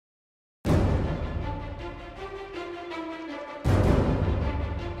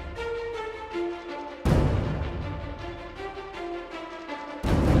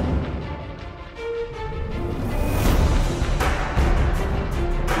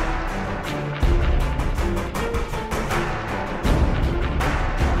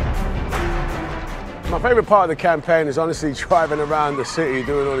favourite part of the campaign is honestly driving around the city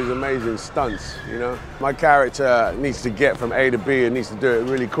doing all these amazing stunts, you know. My character needs to get from A to B and needs to do it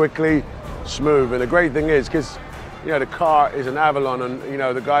really quickly, smooth. And the great thing is, because you know, the car is an Avalon and you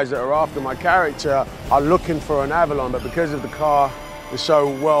know, the guys that are after my character are looking for an Avalon, but because of the car is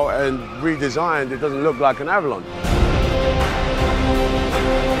so well and redesigned, it doesn't look like an Avalon.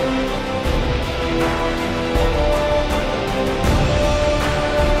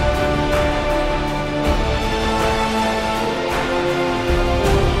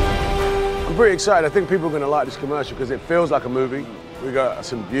 I'm pretty excited. I think people are going to like this commercial because it feels like a movie. We got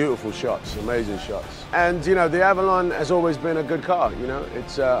some beautiful shots, amazing shots. And you know, the Avalon has always been a good car, you know.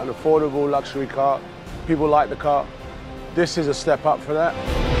 It's an affordable luxury car. People like the car. This is a step up for that.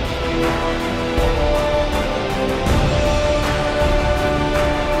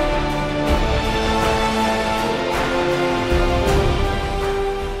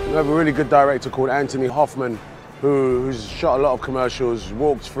 We have a really good director called Anthony Hoffman, who's shot a lot of commercials,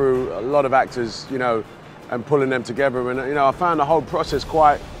 walked through a lot of actors, you know, and pulling them together. And you know, I found the whole process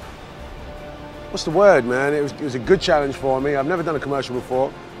quite, what's the word, man? It was a good challenge for me. I've never done a commercial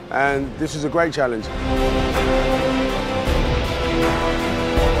before, and this is a great challenge.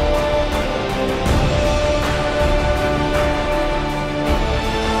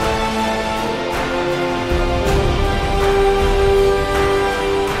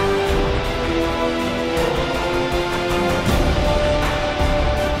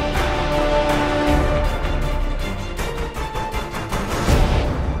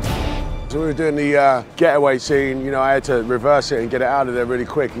 So we were doing the getaway scene, you know, I had to reverse it and get it out of there really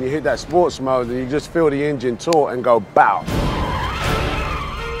quick. And you hit that sports mode and you just feel the engine taut and go bow.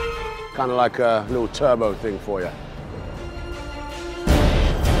 Kind of like a little turbo thing for you.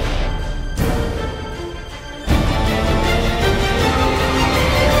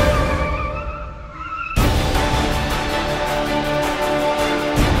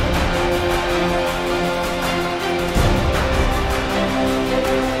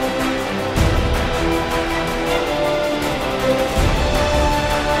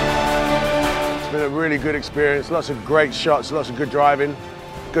 Really good experience, lots of great shots, lots of good driving,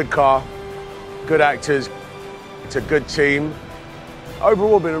 good car, good actors, it's a good team.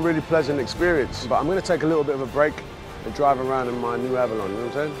 Overall been a really pleasant experience, but I'm going to take a little bit of a break and drive around in my new Avalon, you know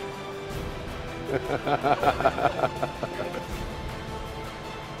what I'm saying?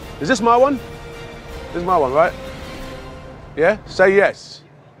 Is this my one? This is my one, right? Yeah? Say yes.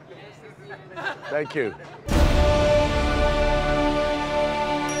 Thank you.